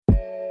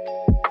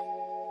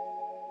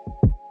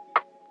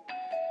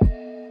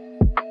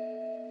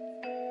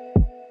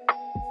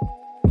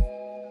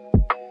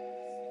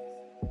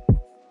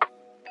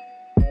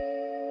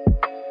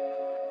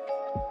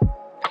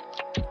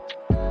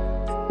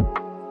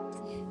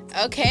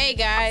Okay,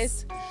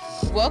 guys,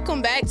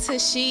 welcome back to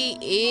She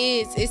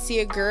Is. It's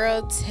your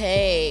girl,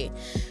 Tay.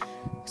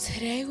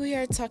 Today we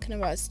are talking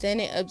about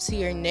standing up to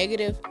your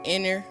negative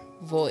inner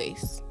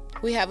voice.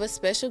 We have a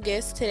special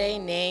guest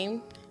today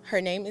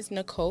her name is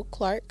Nicole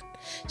Clark.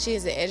 She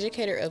is an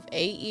educator of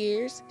 8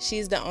 years. She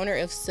is the owner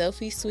of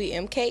Selfie Suite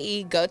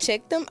MKE. Go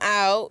check them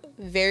out.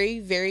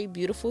 Very, very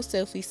beautiful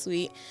Selfie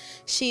Suite.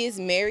 She is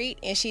married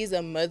and she's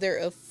a mother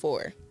of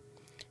 4.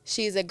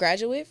 She is a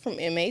graduate from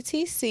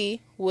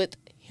MATC with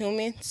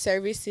Human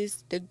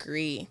Services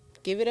degree.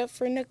 Give it up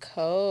for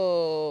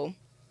Nicole.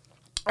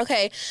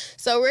 Okay,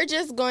 so we're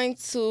just going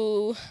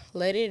to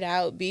let it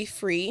out, be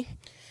free.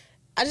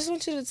 I just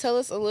want you to tell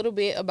us a little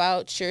bit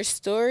about your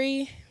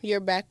story, your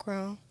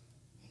background,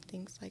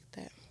 things like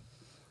that.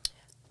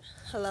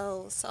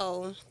 Hello.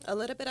 So a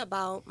little bit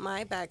about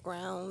my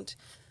background.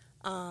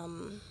 I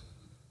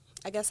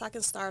guess I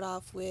can start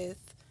off with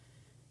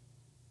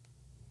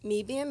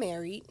me being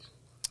married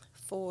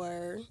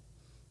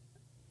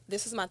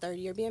this is my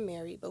 3rd year being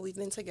married, but we've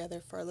been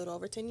together for a little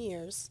over 10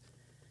 years.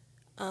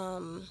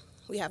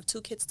 We have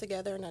 2 kids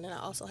together, and then I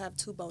also have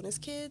 2 bonus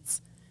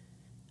kids.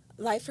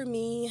 Life for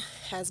me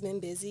has been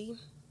busy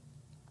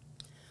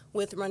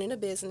with running a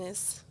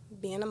business,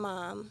 being a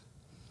mom,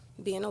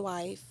 being a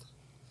wife.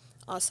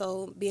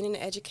 Also, being an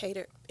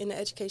educator in the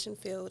education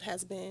field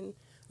has been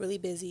really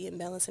busy and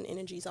balancing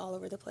energies all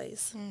over the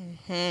place.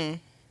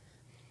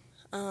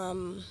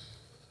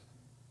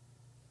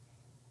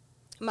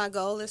 My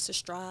goal is to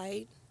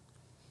strive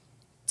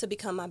to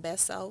become my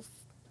best self.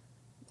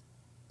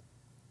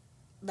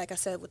 Like I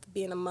said, with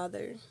being a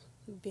mother,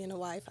 being a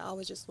wife, I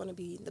always just want to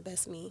be the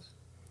best me.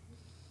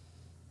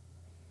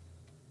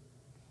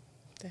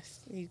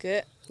 You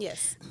good?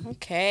 Yes.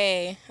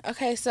 Okay,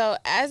 so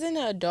as an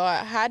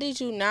adult, how did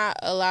you not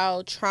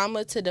allow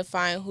trauma to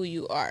define who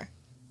you are?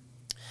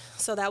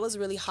 So that was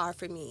really hard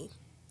for me.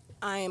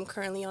 I am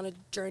currently on a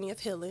journey of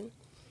healing.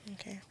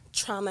 Okay.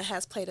 Trauma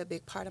has played a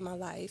big part of my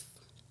life.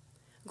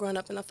 Growing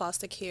up in a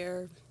foster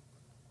care,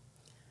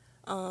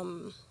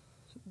 being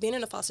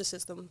in the foster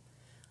system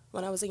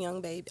when I was a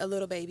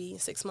little baby,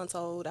 6 months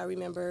old, I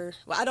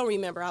don't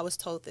remember, I was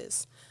told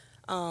this.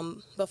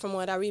 But from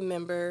what I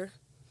remember,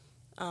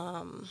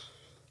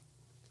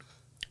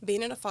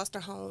 being in a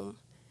foster home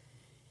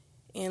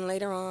and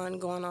later on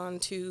going on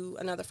to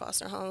another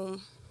foster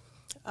home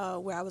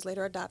where I was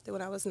later adopted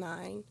when I was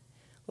 9,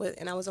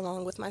 and I was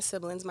along with my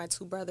siblings, my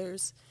 2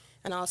 brothers,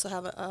 and I also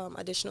have an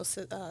additional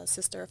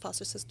sister, a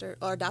foster sister,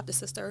 or adopted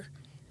sister.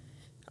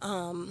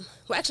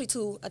 Actually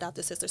 2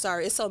 adopted sisters.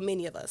 Sorry, it's so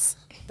many of us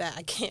that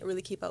I can't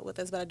really keep up with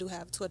this, but I do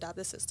have 2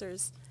 adopted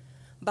sisters.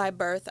 By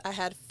birth, I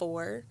had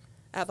 4.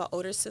 I have an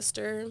older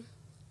sister.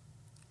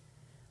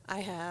 I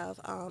have,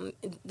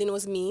 then it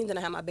was me, then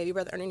I have my baby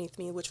brother underneath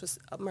me, which was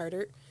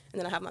murdered, and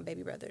then I have my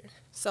baby brother.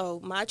 So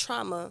my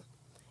trauma,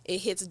 it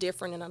hits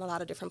different in a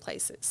lot of different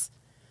places.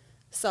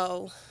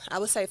 So I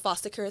would say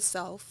foster care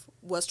itself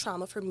was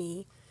trauma for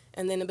me.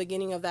 And then the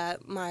beginning of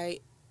that,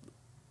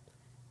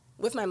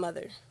 with my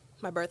mother,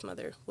 my birth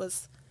mother,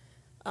 was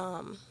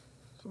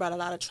brought a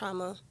lot of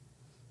trauma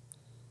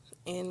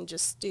and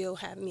just still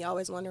had me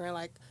always wondering,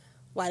 like,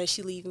 why did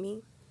she leave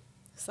me?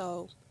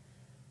 So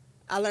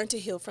I learned to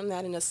heal from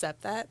that and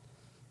accept that.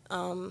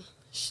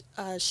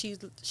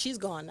 She's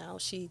gone now.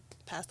 She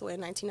passed away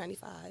in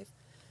 1995.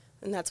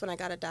 And that's when I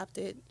got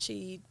adopted.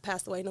 She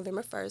passed away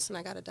November 1st, and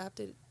I got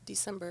adopted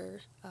December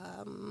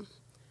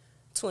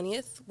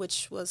 20th,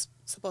 which was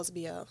supposed to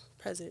be a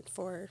present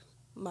for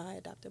my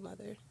adopted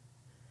mother.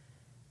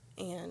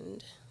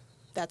 And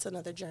that's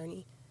another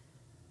journey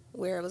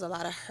where it was a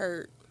lot of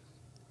hurt.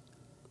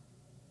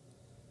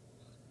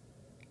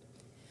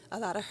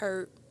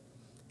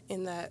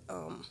 In that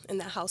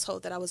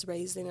household that I was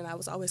raised in, and I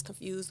was always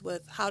confused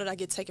with how did I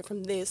get taken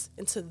from this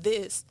into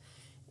this,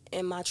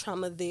 and my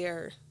trauma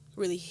there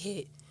really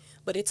hit.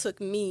 But it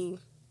took me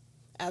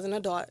as an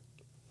adult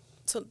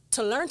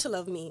to learn to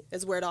love me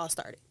is where it all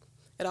started.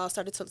 It all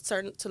started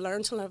to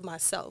learn to love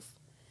myself.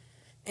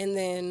 And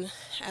then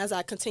as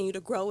I continued to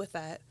grow with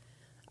that,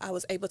 I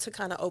was able to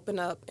kind of open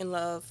up and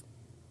love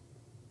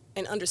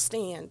and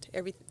understand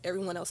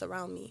everyone else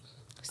around me.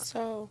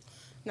 So,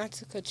 not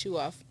to cut you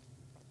off,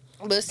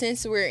 but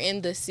since we're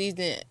in the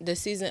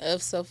season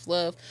of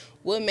self-love,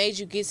 what made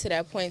you get to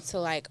that point to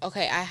like,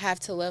 okay, I have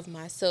to love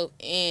myself?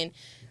 And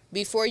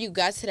before you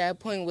got to that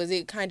point, was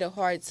it kind of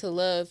hard to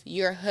love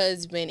your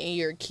husband and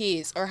your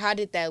kids, or how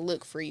did that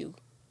look for you?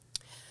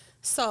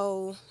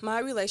 So my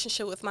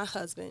relationship with my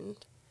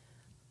husband,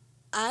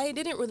 I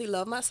didn't really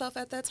love myself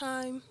at that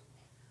time.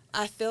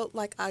 I felt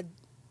like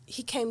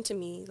he came to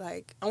me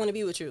like, I want to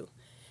be with you.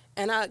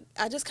 And I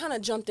just kind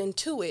of jumped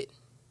into it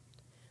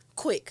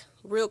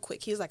real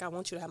quick. He was like, I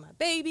want you to have my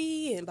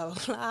baby and blah,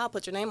 blah, blah. I'll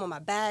put your name on my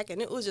back.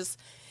 And it was just,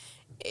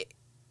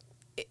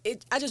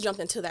 I just jumped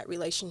into that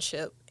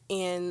relationship.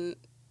 And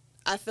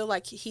I feel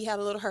like he had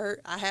a little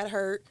hurt. I had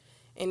hurt.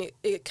 And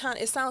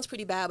it sounds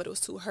pretty bad, but it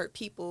was 2 hurt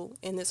people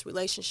in this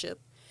relationship.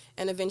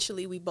 And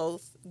eventually we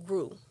both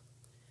grew.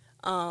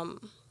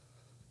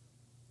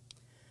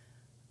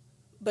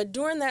 But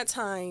during that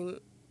time,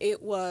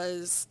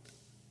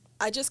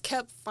 I just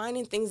kept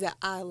finding things that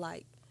I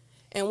like.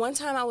 And one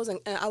time I was in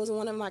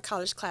one of my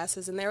college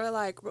classes, and they were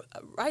like,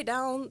 write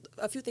down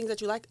a few things that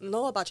you like,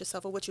 know about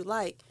yourself or what you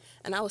like.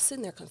 And I was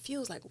sitting there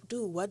confused, like,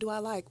 dude, what do I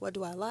like? What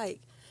do I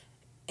like?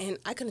 And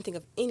I couldn't think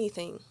of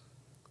anything.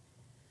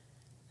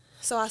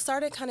 So I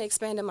started kind of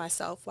expanding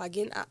myself by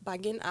getting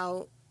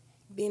out,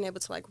 being able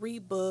to like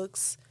read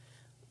books,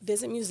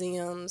 visit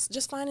museums,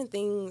 just finding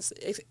things,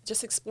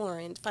 just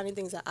exploring, finding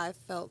things that I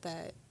felt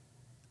that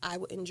I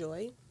would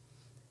enjoy.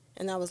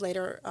 And I was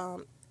later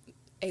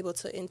able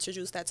to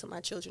introduce that to my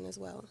children as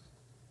well.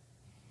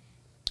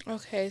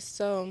 Okay,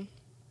 so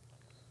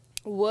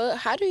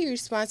how do you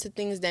respond to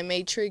things that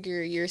may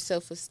trigger your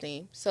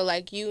self-esteem? So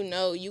like, you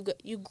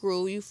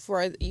grew, you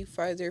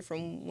farther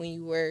from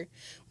when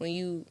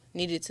you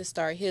needed to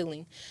start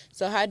healing.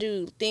 So how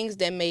do things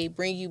that may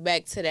bring you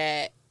back to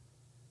that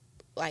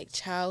like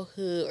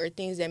childhood, or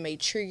things that may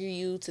trigger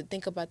you to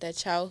think about that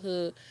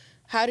childhood,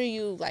 how do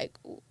you like,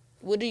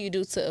 what do you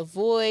do to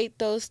avoid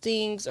those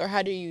things, or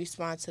how do you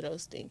respond to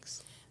those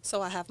things?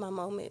 So I have my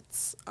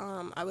moments.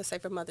 I would say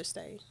for Mother's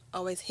Day,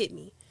 always hit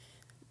me.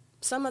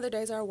 Some other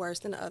days are worse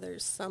than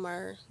others. Some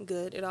are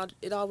good.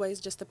 It always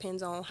just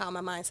depends on how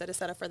my mindset is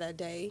set up for that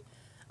day.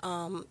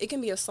 It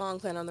can be a song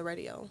playing on the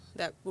radio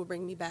that will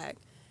bring me back.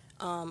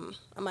 I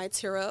might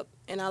tear up,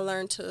 and I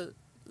learned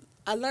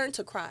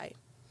to cry,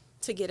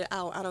 to get it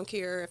out. I don't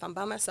care if I'm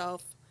by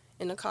myself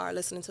in the car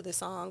listening to this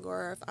song,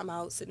 or if I'm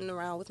out sitting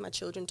around with my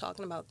children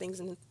talking about things,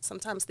 and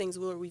sometimes things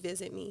will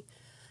revisit me.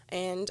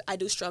 And I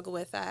do struggle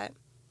with that.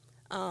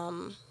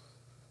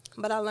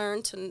 But I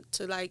learned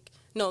to like,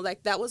 no,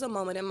 like that was a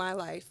moment in my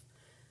life,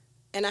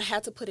 and I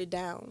had to put it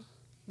down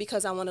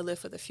because I want to live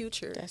for the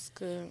future. That's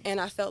good. And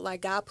I felt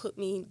like God put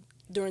me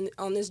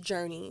on this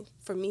journey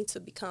for me to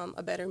become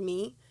a better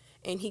me,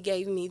 and He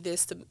gave me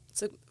this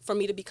for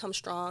me to become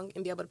strong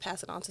and be able to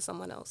pass it on to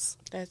someone else.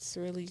 That's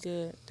really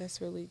good.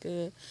 That's really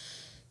good.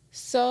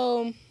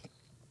 So,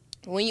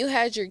 when you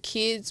had your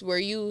kids, were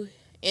you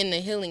in the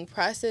healing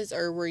process,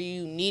 or were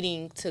you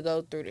needing to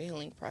go through the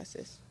healing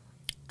process?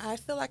 I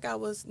feel like I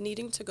was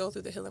needing to go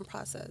through the healing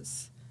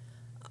process.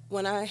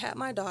 When I had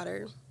my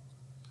daughter,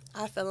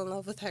 I fell in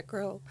love with that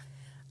girl.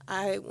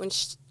 As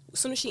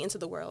soon as she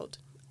entered the world,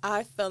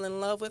 I fell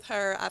in love with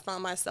her. I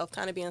found myself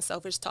kind of being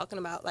selfish, talking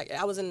about, like,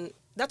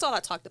 that's all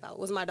I talked about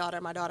was my daughter,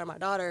 my daughter, my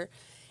daughter.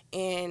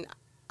 And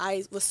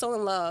I was so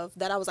in love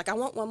that I was like, I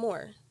want one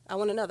more. I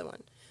want another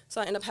one. So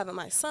I ended up having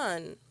my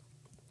son,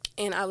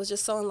 and I was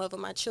just so in love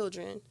with my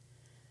children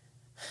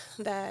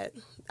that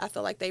I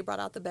felt like they brought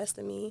out the best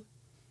in me.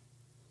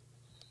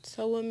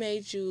 So what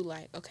made you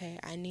like, okay,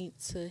 I need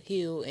to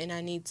heal and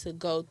I need to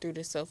go through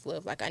the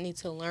self-love? Like, I need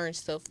to learn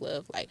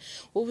self-love. Like,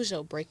 what was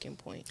your breaking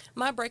point?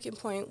 My breaking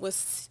point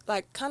was,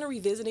 like, kind of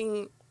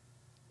revisiting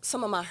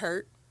some of my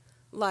hurt.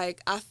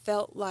 Like, I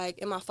felt like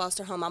in my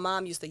foster home, my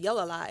mom used to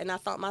yell a lot, and I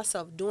found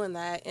myself doing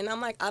that. And I'm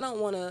like, I don't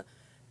want to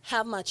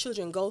have my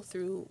children go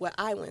through what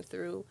I went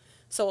through.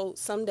 So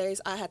some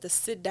days I had to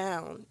sit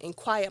down and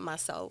quiet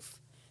myself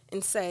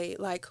and say,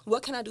 like,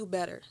 what can I do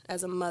better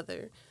as a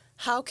mother?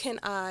 How can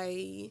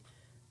I,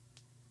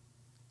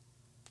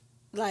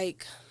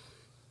 like,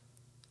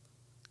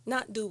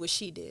 not do what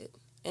she did?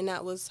 And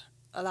that was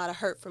a lot of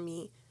hurt for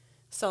me.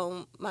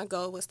 So my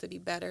goal was to be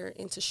better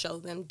and to show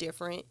them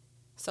different.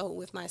 So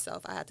with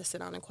myself, I had to sit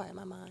down and quiet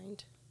my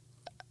mind.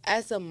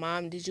 As a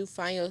mom, did you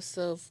find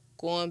yourself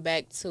going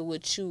back to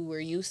what you were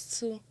used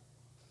to?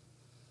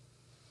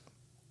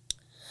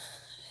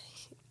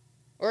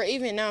 Or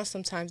even now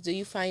sometimes, do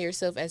you find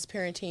yourself, as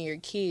parenting your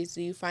kids,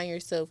 do you find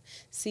yourself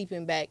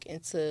seeping back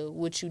into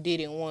what you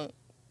didn't want,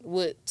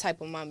 what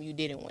type of mom you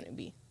didn't want to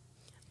be?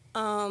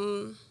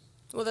 Well,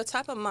 the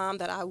type of mom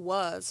that I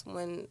was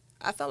when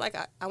I felt like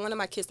I wanted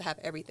my kids to have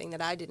everything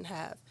that I didn't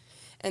have.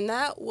 And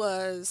I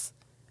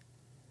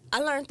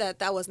learned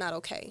that was not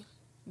okay,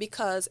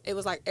 because it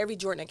was like every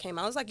Jordan that came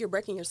out, it was like you're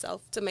breaking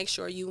yourself to make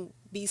sure you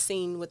be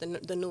seen with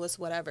the newest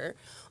whatever,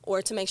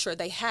 or to make sure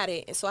they had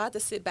it. And so I had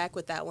to sit back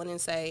with that one and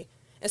say,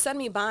 instead of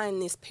me buying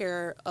this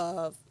pair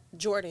of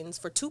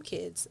Jordans for 2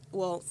 kids,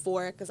 well,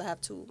 4, because I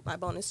have 2, my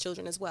bonus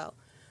children as well,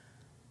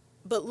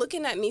 but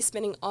looking at me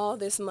spending all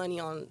this money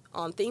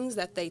on things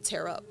that they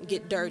tear up,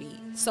 get dirty.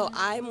 So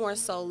I more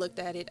so looked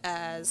at it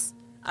as,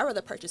 I'd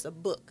rather purchase a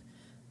book.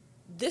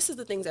 This is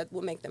the things that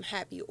will make them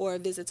happy, or a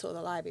visit to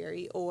the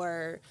library,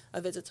 or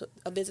a visit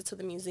to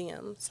the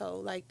museum. So,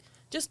 like,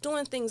 just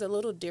doing things a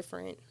little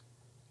different.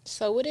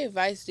 So what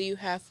advice do you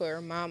have for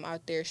a mom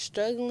out there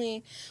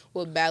struggling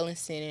with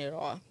balancing it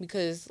all?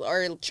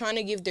 Or trying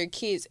to give their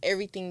kids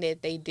everything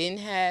that they didn't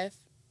have?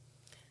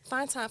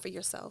 Find time for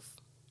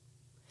yourself.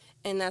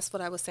 And that's what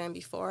I was saying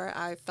before.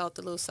 I felt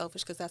a little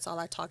selfish because that's all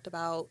I talked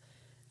about.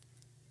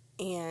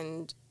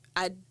 And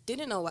I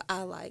didn't know what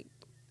I liked.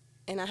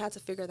 And I had to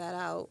figure that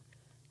out.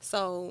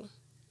 So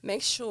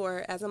make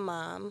sure as a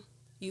mom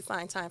you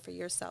find time for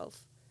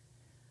yourself,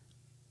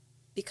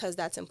 because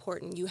that's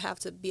important. You have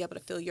to be able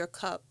to fill your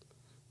cup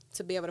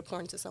to be able to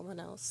pour into someone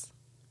else.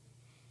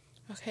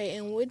 Okay,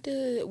 and what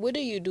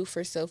do you do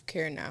for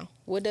self-care now?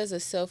 What does a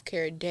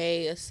self-care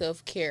day, a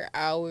self-care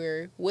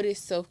hour, what does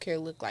self-care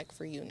look like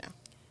for you now?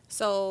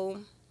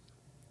 So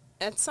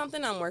it's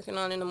something I'm working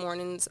on in the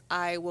mornings.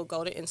 I will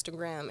go to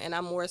Instagram, and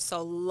I more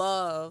so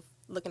love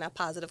looking at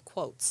positive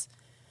quotes.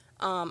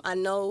 I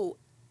know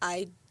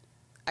I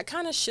I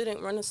kind of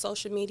shouldn't run a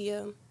social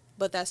media,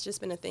 but that's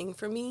just been a thing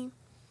for me.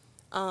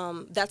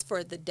 That's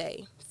for the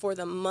day. For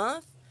the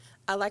month,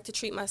 I like to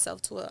treat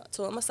myself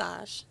to a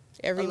massage.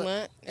 Every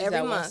month? Is Every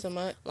that once month, a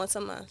month? once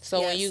a month.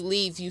 So when you Yes,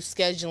 leave, you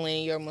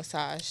scheduling your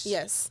massage?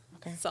 yes.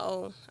 Okay.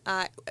 So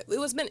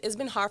it's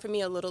been hard for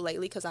me a little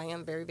lately because I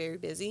am very very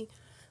busy,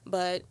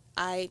 but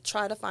I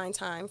try to find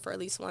time for at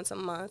least once a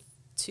month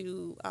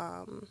to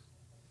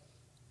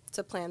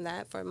plan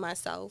that for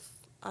myself.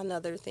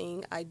 Another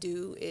thing I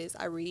do is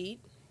I read.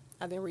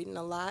 I've been reading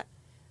a lot,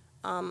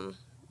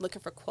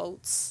 looking for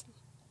quotes,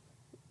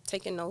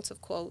 taking notes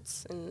of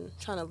quotes, and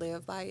trying to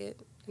live by it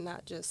and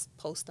not just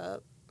post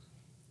up.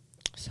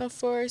 So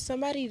for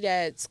somebody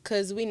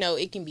because we know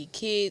it can be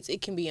kids, it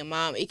can be a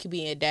mom, it can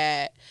be a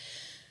dad.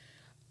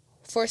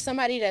 For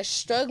somebody that's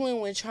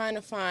struggling with trying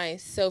to find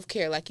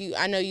self-care, like you,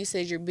 I know you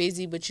said you're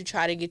busy, but you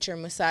try to get your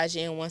massage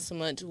in once a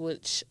month,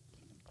 which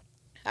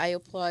I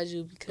applaud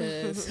you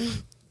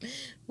because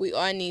we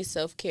all need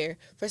self-care.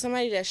 For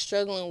somebody that's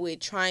struggling with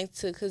trying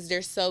to, because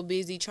they're so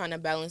busy trying to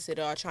balance it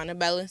all, trying to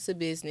balance the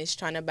business,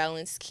 trying to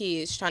balance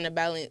kids, trying to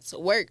balance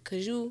work,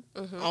 because you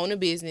own a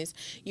business,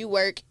 you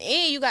work,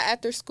 and you got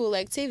after-school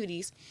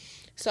activities.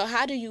 So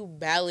how do you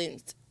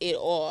balance it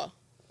all,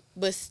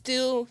 but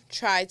still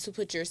try to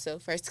put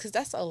yourself first? Because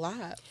that's a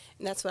lot.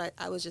 And that's what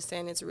I was just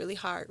saying. It's really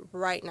hard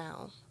right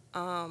now.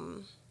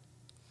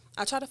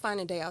 I try to find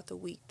a day out the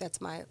week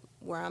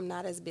where I'm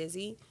not as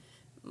busy.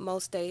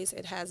 Most days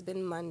it has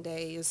been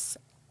Mondays,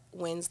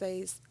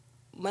 Wednesdays,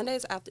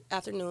 Mondays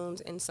afternoons,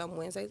 and some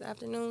Wednesdays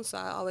afternoons. So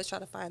I always try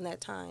to find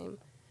that time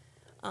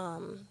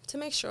to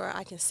make sure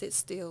I can sit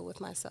still with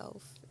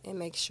myself and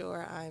make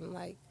sure I'm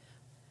like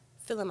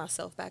filling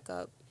myself back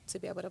up to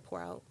be able to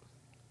pour out.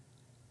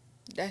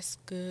 That's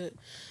good.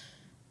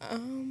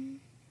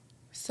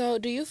 So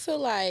do you feel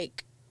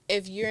like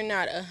if you're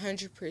not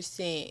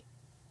 100%,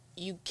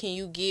 you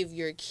give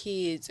your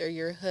kids or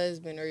your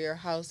husband or your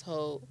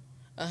household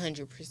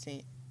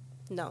 100%?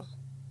 No.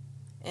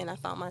 And I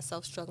found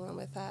myself struggling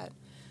with that.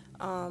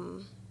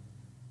 Um,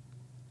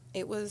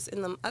 it was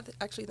in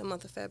actually the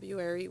month of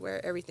February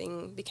where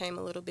everything became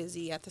a little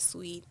busy at the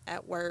suite,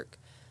 at work.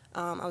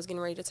 I was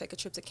getting ready to take a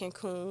trip to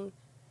Cancun,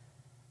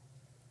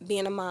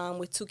 being a mom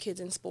with two kids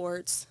in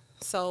sports.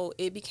 So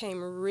it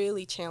became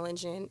really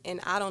challenging, and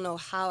I don't know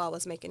how I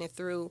was making it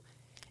through.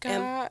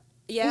 And God.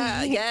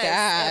 yeah,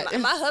 yes. God.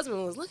 And my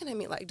husband was looking at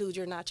me like, dude,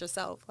 you're not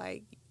yourself.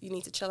 Like, you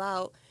need to chill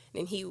out.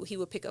 And he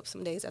would pick up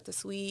some days at the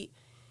suite.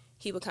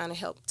 He would kind of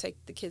help take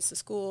the kids to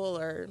school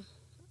or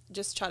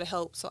just try to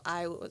help. So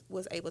I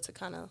was able to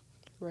kind of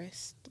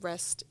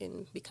rest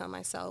and become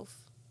myself.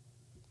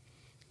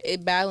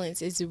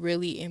 Balance is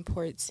really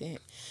important.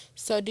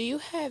 So do you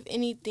have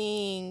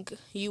anything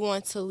you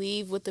want to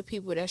leave with the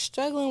people that's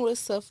struggling with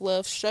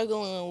self-love,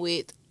 struggling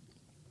with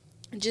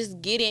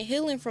just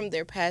healing from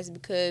their past?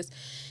 Because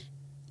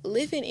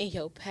living in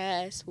your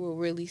past will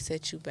really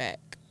set you back.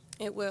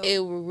 It will. It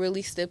will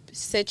really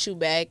set you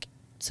back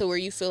to where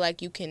you feel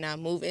like you cannot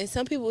move. And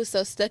some people are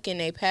so stuck in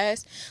their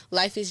past,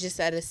 life is just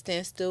at a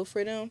standstill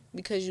for them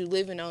because you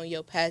living on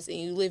your past and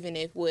you living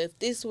it. Well, if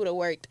this would have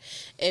worked,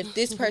 if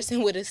this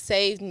person would have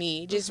saved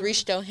me, just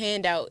reached your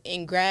hand out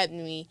and grabbed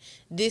me,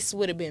 this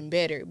would have been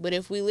better. But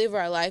if we live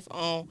our life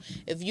on,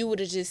 if you would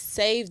have just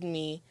saved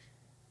me,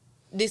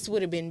 this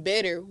would have been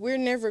better, we're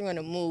never going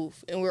to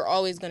move and we're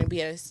always going to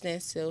be at a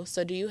standstill.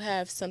 So do you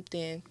have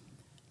something?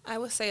 I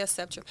would say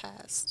accept your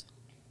past.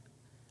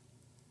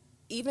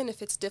 Even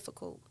if it's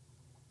difficult,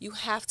 you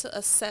have to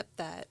accept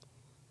that.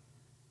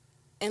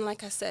 And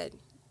like I said,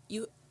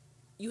 you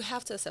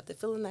have to accept it,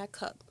 fill in that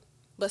cup.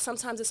 But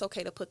sometimes it's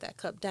okay to put that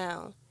cup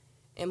down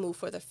and move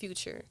for the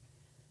future.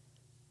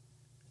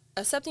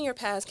 Accepting your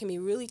past can be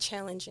really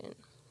challenging,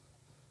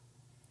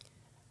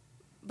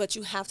 but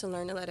you have to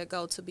learn to let it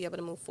go to be able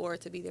to move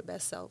forward, to be their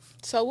best self.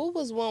 So what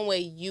was one way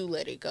you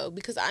let it go?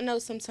 Because I know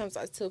sometimes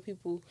I tell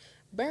people,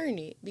 burn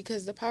it,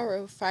 because the power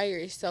of fire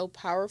is so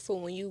powerful.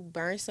 When you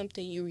burn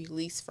something, you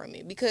release from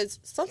it, because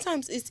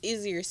sometimes it's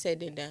easier said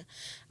than done.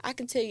 I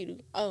can tell you,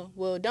 oh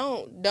well,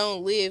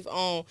 don't live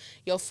on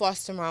your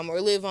foster mom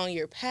or live on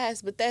your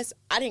past, but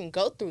I didn't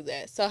go through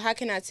that, so how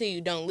can I tell you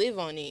don't live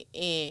on it?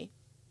 And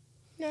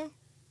no.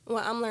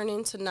 Well, I'm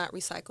learning to not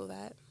recycle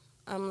that.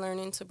 I'm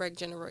learning to break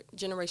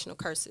generational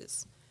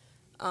curses,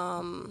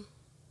 and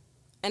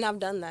I've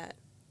done that,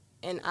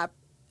 and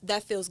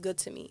that feels good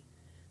to me.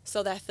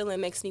 So that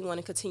feeling makes me want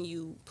to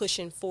continue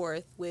pushing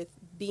forth with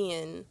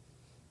being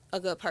a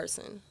good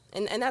person.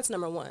 And that's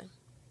number one,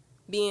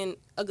 being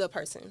a good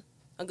person,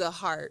 a good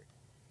heart.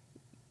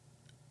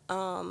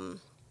 I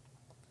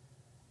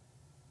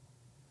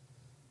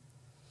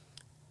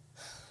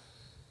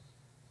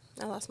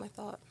lost my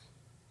thought.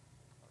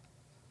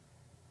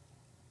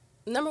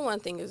 number one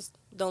thing is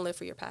don't live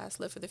for your past,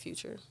 live for the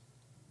future.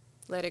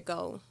 Let it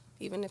go,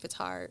 even if it's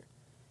hard,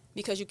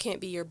 because you can't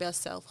be your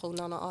best self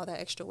holding on to all that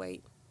extra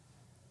weight,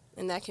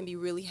 and that can be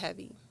really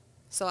heavy.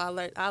 So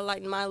I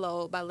lighten my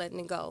load by letting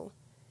it go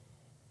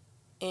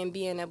and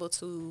being able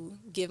to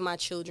give my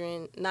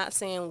children, not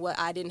saying what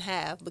I didn't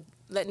have, but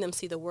letting them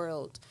see the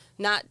world.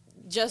 Not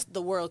just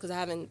the world, because I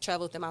haven't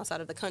traveled with them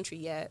outside of the country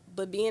yet,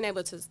 but being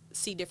able to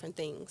see different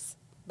things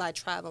by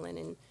traveling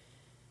and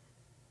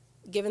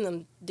giving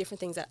them different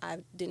things that I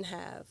didn't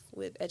have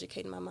with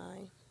educating my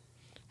mind.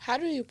 How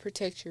do you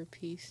protect your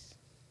peace?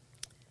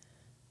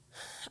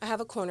 I have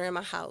a corner in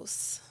my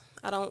house.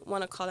 I don't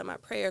want to call it my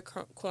prayer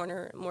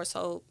corner, more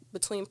so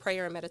between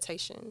prayer and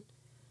meditation.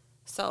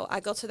 So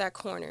I go to that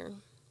corner.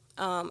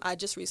 I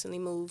just recently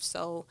moved,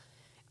 so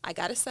I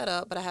got it set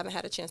up, but I haven't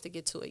had a chance to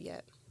get to it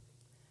yet.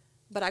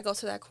 But I go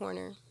to that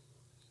corner.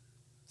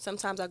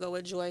 Sometimes I go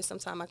with joy,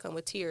 sometimes I come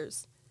with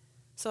tears.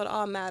 So it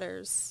all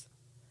matters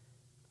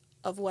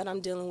of what I'm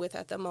dealing with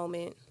at the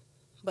moment.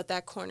 But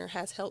that corner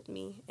has helped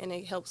me, and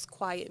it helps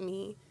quiet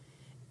me.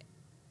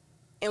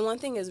 And one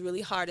thing is really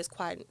hard is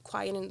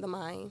quieting the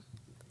mind.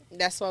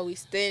 That's why we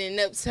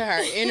standing up to our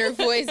inner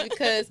voice,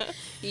 because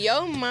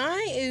your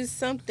mind is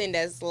something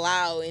that's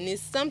loud, and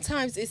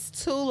sometimes it's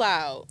too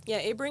loud. Yeah,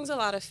 it brings a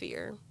lot of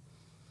fear.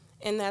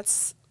 And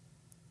that's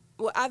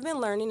what I've been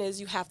learning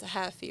is you have to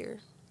have fear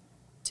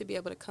to be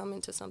able to come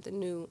into something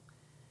new.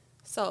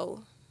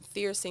 So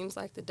fear seems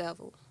like the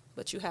devil,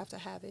 but you have to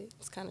have it.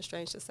 It's kind of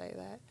strange to say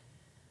that.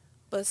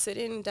 But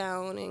sitting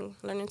down and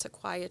learning to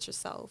quiet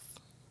yourself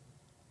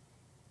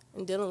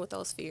and dealing with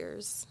those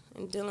fears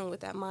and dealing with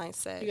that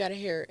mindset.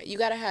 You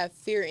gotta have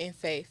fear and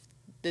faith.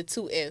 The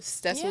two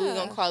F's. That's what we're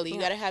gonna call it. You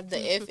gotta have the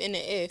F and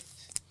the F.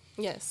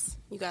 Yes,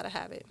 you gotta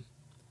have it.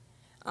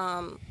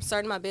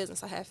 Starting my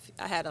business,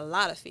 I had a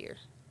lot of fear,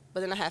 but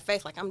then I had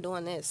faith. Like, I'm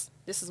doing this.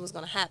 This is what's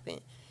gonna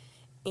happen,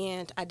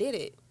 and I did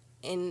it.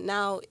 And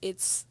now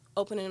it's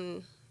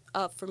opening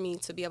up for me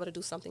to be able to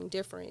do something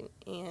different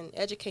and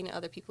educating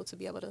other people to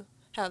be able to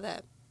have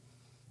that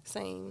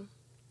same.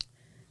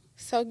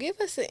 So give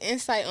us an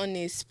insight on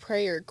this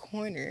prayer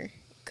corner.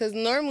 Because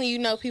normally,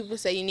 people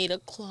say you need a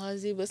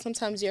closet, but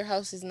sometimes your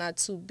house is not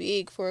too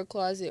big for a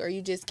closet, or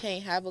you just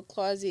can't have a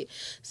closet.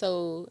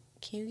 So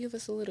can you give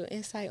us a little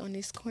insight on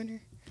this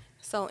corner?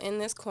 So in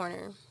this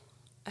corner,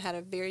 I had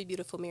a very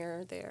beautiful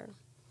mirror there.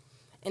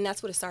 And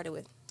that's what it started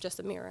with, just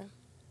a mirror.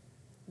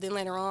 Then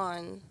later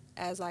on,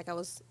 as I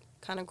was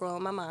kind of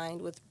growing my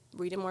mind with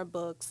reading more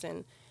books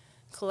and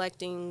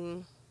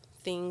collecting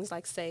things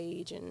like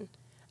sage, and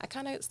I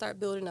kind of start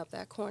building up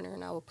that corner,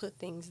 and I would put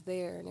things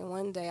there. And then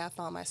one day I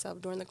found myself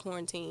during the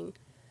quarantine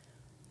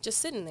just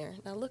sitting there,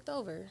 and I looked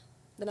over.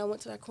 Then I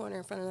went to that corner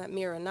in front of that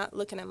mirror, not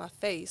looking at my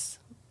face,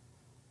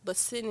 but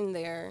sitting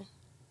there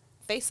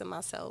facing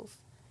myself.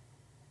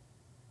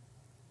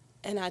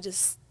 And I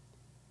just,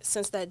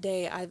 since that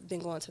day, I've been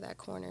going to that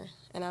corner.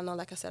 And I know,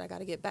 like I said, I got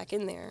to get back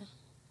in there.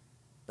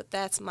 But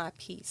that's my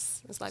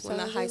peace. It's like, so when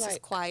the house is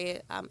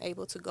quiet, I'm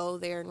able to go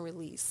there and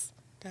release.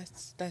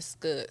 That's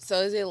good. So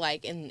is it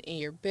like in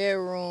your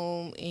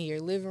bedroom, in your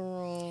living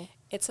room?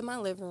 It's in my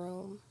living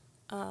room.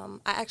 I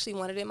actually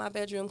wanted it in my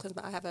bedroom because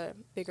I have a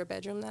bigger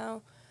bedroom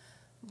now.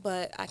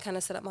 But I kind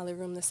of set up my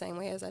living room the same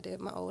way as I did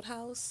my old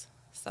house.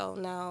 So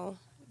now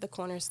the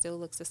corner still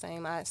looks the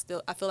same. I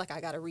feel like I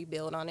got to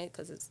rebuild on it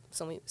because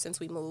since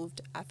we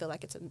moved, I feel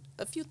like it's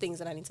a few things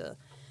that I need to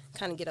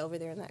kind of get over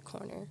there in that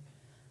corner.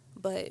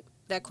 But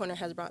that corner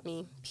has brought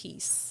me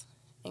peace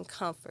and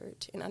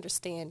comfort and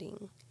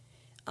understanding.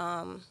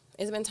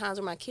 It's been times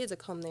where my kids have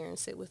come there and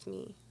sit with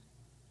me,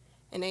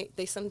 and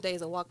they some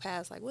days will walk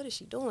past like, what is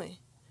she doing?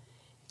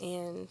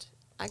 And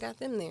I got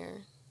them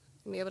there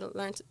and be able to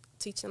learn to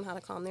teach them how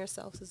to calm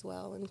themselves as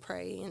well and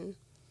pray and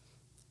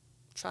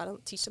try to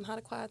teach them how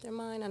to quiet their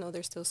mind. I know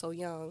they're still so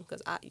young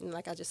because,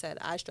 like I just said,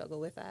 I struggle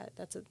with that.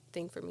 That's a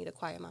thing for me to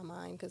quiet my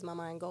mind because my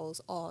mind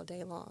goes all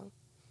day long.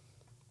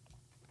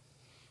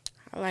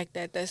 I like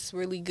that. That's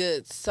really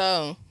good.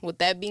 So, with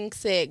that being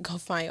said, go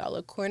find y'all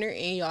a corner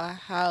in your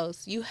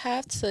house. You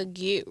have to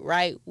get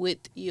right with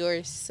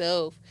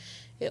yourself.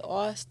 It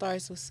all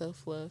starts with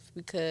self-love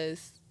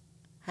because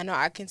I know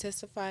I can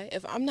testify.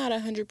 If I'm not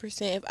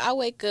 100%, if I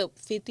wake up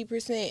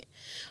 50%,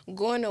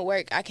 going to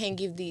work, I can't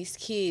give these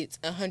kids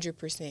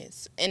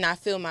 100%. And I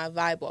feel my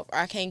vibe off. Or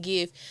I can't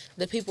give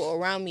the people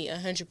around me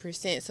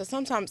 100%. So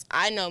sometimes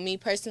I know me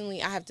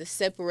personally, I have to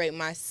separate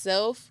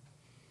myself.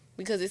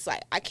 Because it's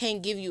like, I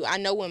can't give you, I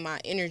know when my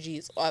energy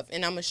is off.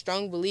 And I'm a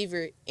strong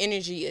believer,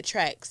 energy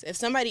attracts. If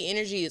somebody's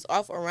energy is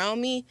off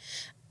around me,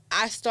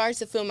 I start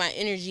to feel my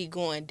energy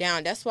going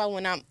down. That's why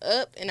when I'm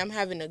up and I'm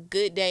having a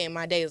good day and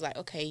my day is like,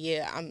 okay,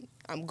 yeah,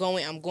 I'm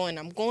going.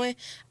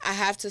 I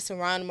have to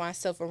surround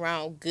myself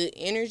around good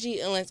energy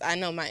unless I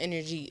know my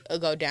energy will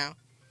go down.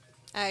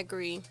 I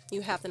agree.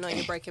 You have to know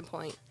your breaking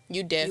point.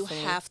 You definitely.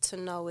 You have to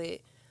know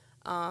it.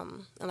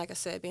 And like I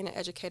said, being an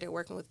educator,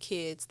 working with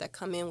kids that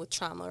come in with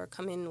trauma or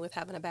come in with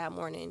having a bad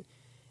morning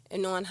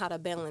and knowing how to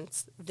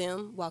balance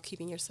them while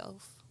keeping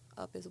yourself.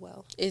 up as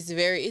well. It's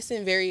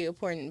in very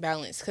important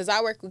balance, because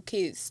I work with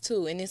kids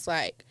too, and it's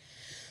like,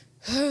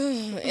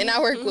 and I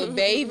work with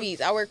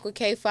babies. I work with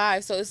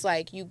K5, so it's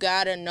like you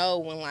gotta know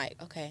when,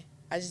 like, okay,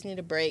 I just need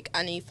a break.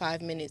 I need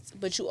 5 minutes.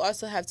 But you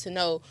also have to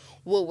know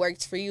what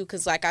works for you,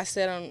 because like I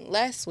said on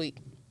last week,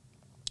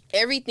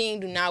 everything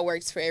do not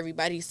works for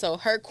everybody. So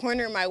her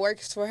corner might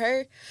work for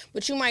her,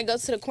 but you might go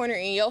to the corner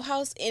in your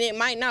house and it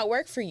might not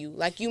work for you.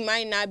 Like, you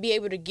might not be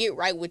able to get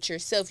right with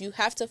yourself. You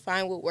have to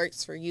find what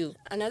works for you.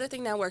 Another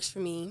thing that works for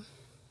me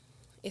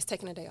is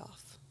taking a day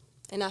off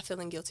and not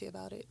feeling guilty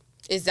about it.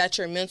 Is that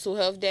your mental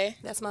health day?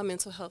 That's my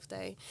mental health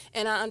day.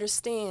 And I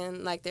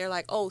understand, like, they're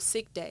like, oh,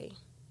 sick day.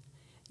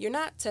 You're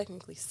not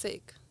technically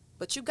sick,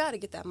 but you got to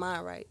get that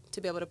mind right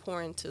to be able to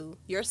pour into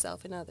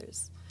yourself and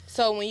others.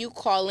 So when you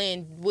call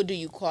in, what do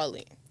you call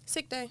in?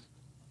 Sick day.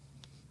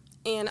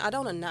 And I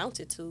don't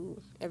announce it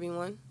to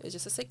everyone. It's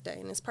just a sick day,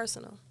 and it's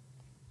personal.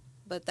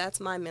 But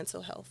that's my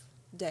mental health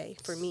day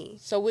for me.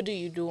 So what do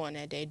you do on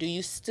that day? Do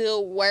you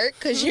still work?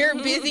 Because you're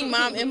a busy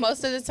mom, and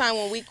most of the time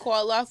when we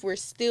call off, we're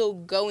still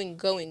going.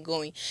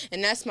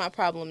 And that's my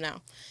problem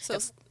now. So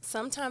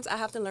sometimes I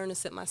have to learn to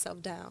sit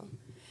myself down.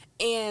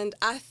 And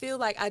I feel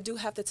like I do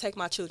have to take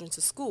my children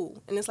to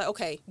school. And it's like,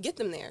 okay, get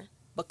them there,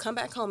 but come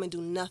back home and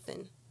do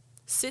nothing.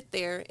 Sit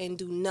there and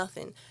do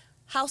nothing.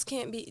 House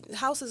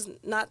is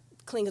not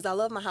clean, because I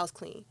love my house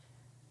clean.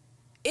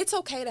 It's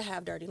okay to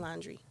have dirty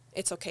laundry.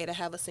 It's okay to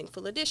have a sink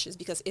full of dishes,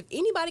 because if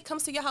anybody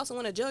comes to your house and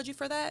want to judge you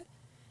for that,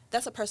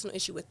 that's a personal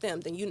issue with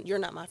them. Then you're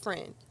not my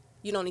friend.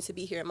 You don't need to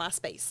be here in my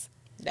space.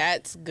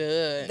 That's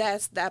good.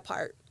 That's that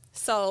part.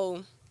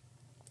 So,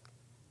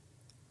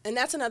 and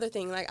that's another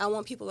thing. Like, I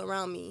want people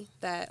around me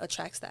that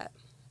attracts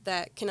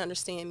that can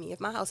understand me.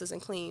 If my house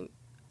isn't clean,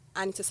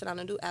 I need to sit down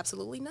and do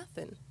absolutely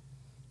nothing.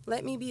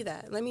 Let me be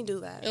that. Let me do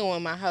that. And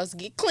when my house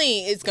get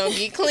clean, it's going to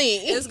get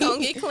clean. It's going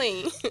to get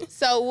clean.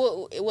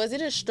 So was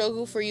it a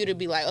struggle for you to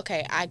be like,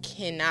 okay, I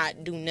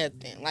cannot do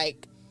nothing?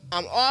 Like,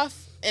 I'm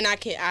off, and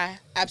I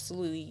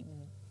absolutely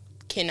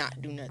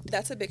cannot do nothing.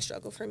 That's a big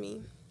struggle for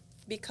me,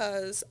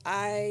 because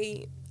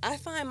I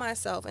find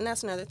myself, and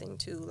that's another thing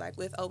too, like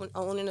with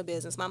owning a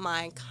business, my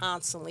mind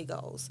constantly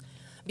goes.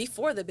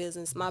 Before the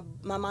business, my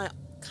mind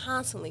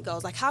constantly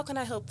goes, like, how can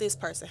I help this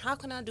person? How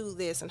can I do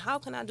this? And how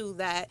can I do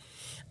that?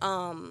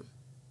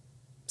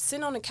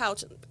 Sitting on the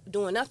couch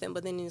doing nothing,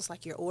 but then it's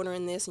like you're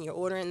ordering this and you're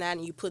ordering that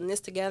and you're putting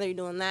this together, you're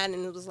doing that,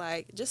 and it was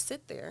like, just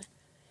sit there.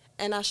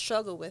 And I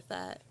struggle with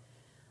that.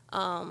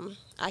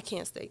 I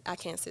can't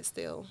sit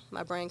still.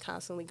 My brain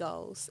constantly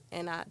goes.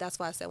 And that's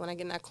why I said when I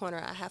get in that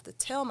corner, I have to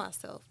tell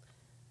myself,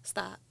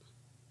 stop.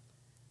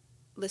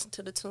 Listen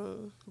to the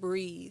tune.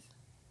 Breathe.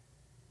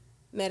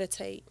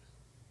 Meditate.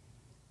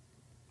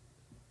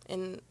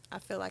 And I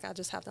feel like I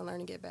just have to learn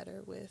to get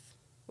better with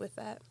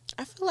that.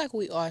 I feel like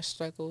we all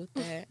struggle with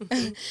that.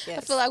 Yes.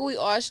 I feel like we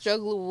all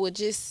struggle with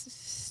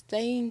just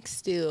staying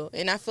still.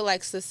 And I feel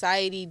like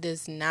society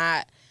does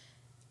not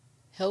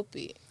help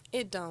it.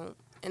 It don't.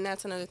 And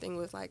that's another thing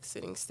with, like,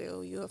 sitting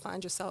still. You'll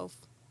find yourself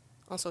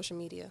on social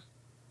media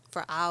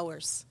for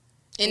hours.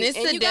 And it's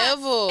the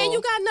devil. And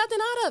you got nothing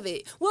out of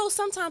it. Well,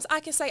 sometimes I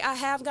can say I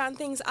have gotten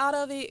things out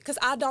of it, because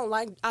I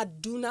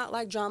do not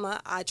like drama.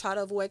 I try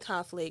to avoid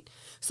conflict.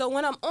 So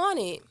when I'm on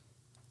it,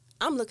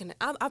 I'm looking at,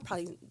 I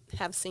probably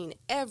have seen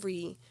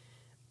every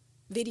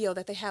video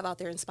that they have out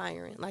there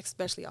inspiring, like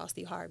especially all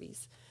Steve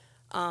Harvey's.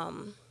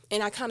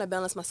 And I kind of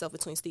balance myself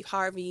between Steve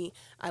Harvey.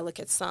 I look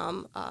at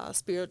some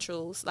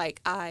spirituals,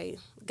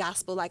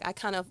 gospel. Like, I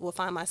kind of will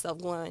find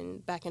myself going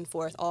back and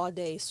forth all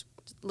day,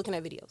 looking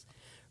at videos,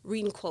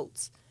 reading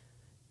quotes.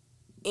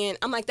 And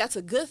I'm like, that's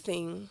a good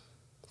thing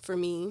for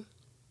me.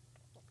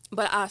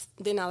 But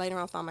then I later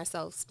on find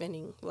myself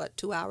spending,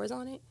 2 hours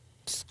on it?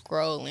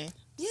 Scrolling.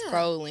 Yeah.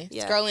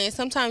 Scrolling. And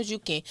sometimes you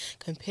can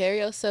compare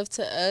yourself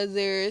to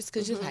others,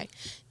 because you're like,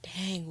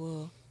 dang,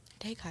 well,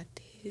 they got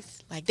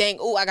this. Like, dang,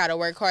 I got to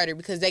work harder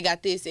because they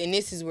got this, and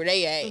this is where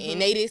they at,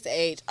 and they this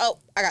age. Oh,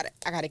 I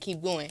got to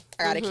keep going.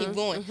 I got to keep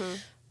going.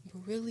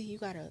 But really, you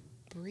got to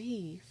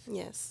breathe.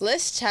 Yes.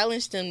 Let's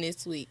challenge them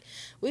this week.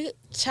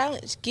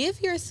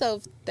 Give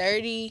yourself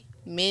 30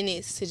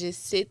 minutes to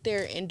just sit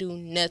there and do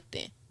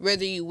nothing.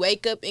 Whether you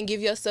wake up and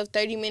give yourself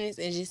 30 minutes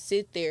and just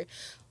sit there,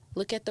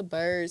 look at the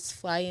birds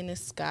fly in the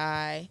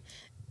sky,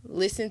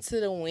 listen to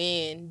the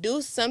wind,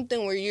 do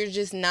something where you're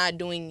just not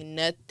doing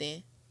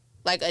nothing.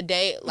 Like a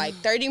day, like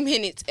 30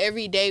 minutes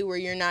every day where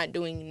you're not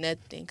doing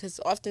nothing. Because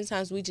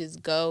oftentimes we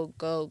just go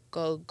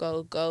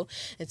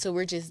until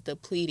we're just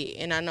depleted.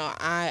 And I know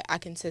I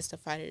can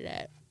testify to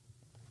that.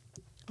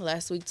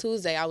 Last week,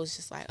 Tuesday, I was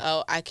just like,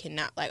 I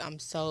cannot. Like, I'm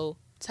so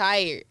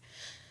tired.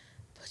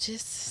 But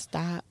just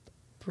stop,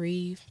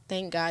 breathe.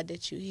 Thank God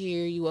that you're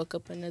here. You woke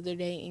up another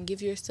day, and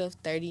give yourself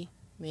 30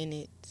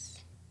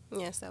 minutes.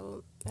 Yes,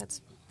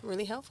 that's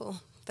really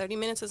helpful. 30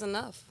 minutes is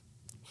enough.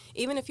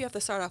 Even if you have to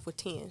start off with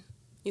 10.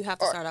 You have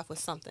to start off with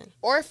something.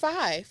 Or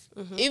 5.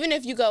 Even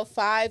if you go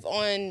 5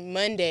 on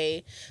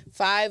Monday,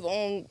 10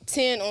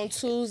 on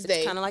Tuesday.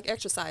 It's kind of like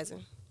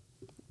exercising.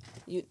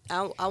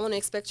 I want to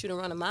expect you to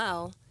run a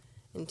mile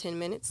in 10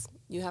 minutes.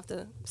 You have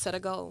to set a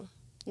goal.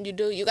 You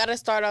do. You got to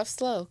start off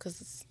slow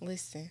because,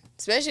 listen,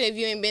 especially if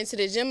you ain't been to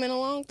the gym in a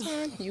long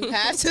time, you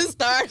have to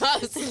start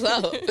off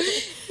slow.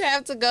 You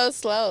have to go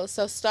slow.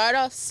 So start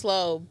off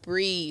slow,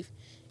 breathe,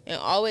 and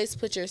always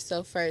put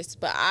yourself first.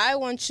 But I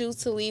want you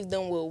to leave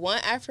them with one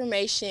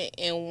affirmation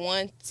and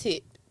one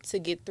tip to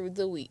get through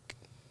the week.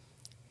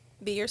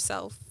 Be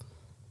yourself.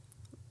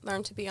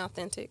 Learn to be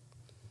authentic.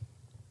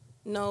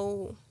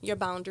 Know your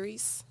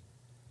boundaries.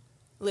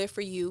 Live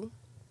for you.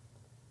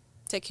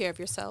 Take care of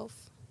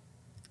yourself.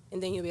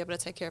 And then you'll be able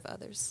to take care of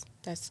others.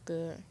 That's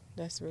good.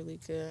 That's really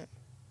good.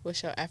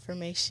 What's your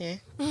affirmation?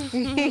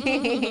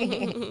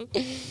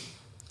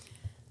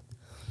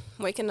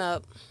 Waking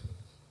up,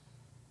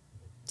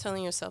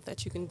 telling yourself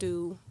that you can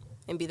do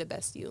and be the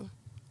best you.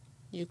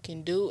 You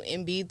can do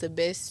and be the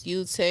best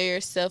you. Tell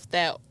yourself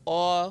that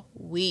all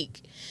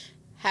week.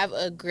 Have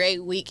a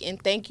great week,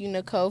 and thank you,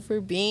 Nicole,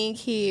 for being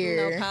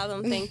here. No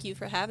problem. Thank you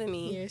for having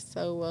me. You're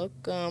so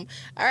welcome.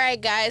 All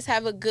right, guys,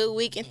 have a good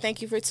week, and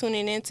thank you for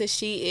tuning in to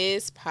She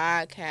Is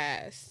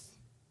Podcast.